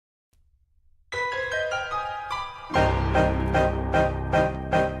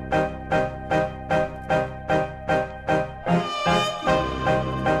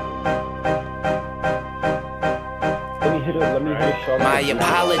My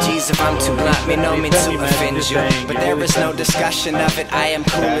apologies if I'm too blunt, me no mean to offend you, but there is no discussion of it, I am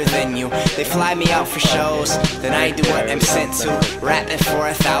cooler than you. They fly me out for shows, then I do what I'm sent to, rapping for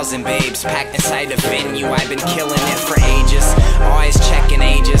 1,000 babes packed inside a venue. I've been killing it for ages, always checking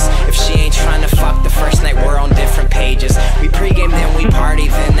ages. If she ain't trying to fuck the first night, we're on different pages. We pregame, then we party,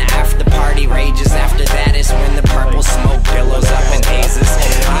 then the after party rages. After that is when the purple smoke billows up in hazes.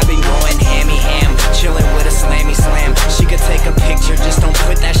 I've been going hammy ham, chilling with a slammy slam. She could take a picture, just don't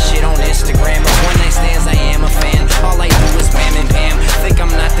put that shit on Instagram. Of one night stands, I am a fan. All I do is wham and bam. Think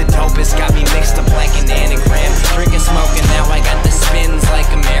I'm not the dopest, got me mixed up like an anagram. Drinking, smoking, now I got the spins like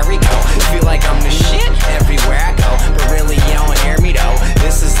a merry-go. Feel like I'm the shit everywhere I go, but really you don't hear me though.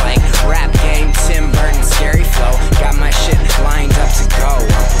 This is like rap game, Tim Burton, scary flow. Got my shit lined up to go,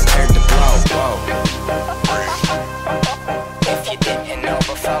 I'm prepared to blow. Whoa. If you didn't know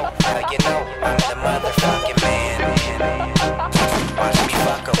before, now you know I'm the motherfucking man. Watch me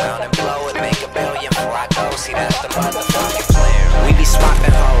fuck around and blow it, make $1 billion before I go. See, that's the motherfucking plan. We be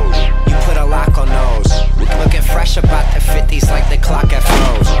swapping hoes, you put a lock on those. Looking fresh about the 50s like the clock at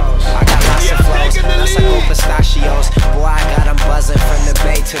flows. I got lots of flows, nuts like old pistachios. Boy, I got them buzzing from the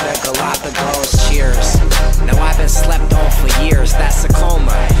Bay to the Galapagos. Cheers. Now I've been slept on for years, that's a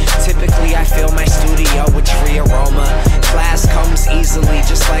coma. Typically I fill my studio with tree aroma. Class comes easily,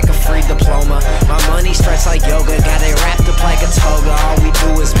 just like a free diploma. My money stretch like yoga, got it wrapped up like a toga. All we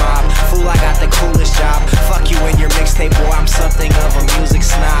do is mob, fool, I got the coolest job. Fuck you and your mixtape, boy, I'm something of a music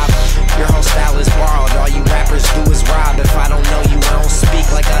snob. Your whole style is borrowed, all you rappers do is rob. If I don't know you, I don't speak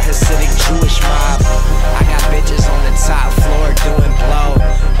like a Hasidic Jewish mob. I got bitches on the top floor doing blow.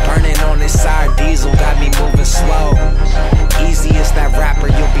 Burning on this side diesel, got me moving slow. Easy as that rapper,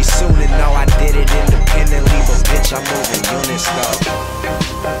 you'll be soon to know I did it independently, but bitch, I'm moving units though.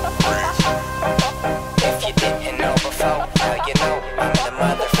 If you didn't know before, now you know I'm the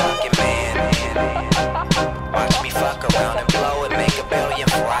motherfucking man. Watch me fuck around and blow it, make $1 billion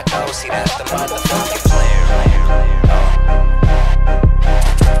before I go. See, that's the motherfucking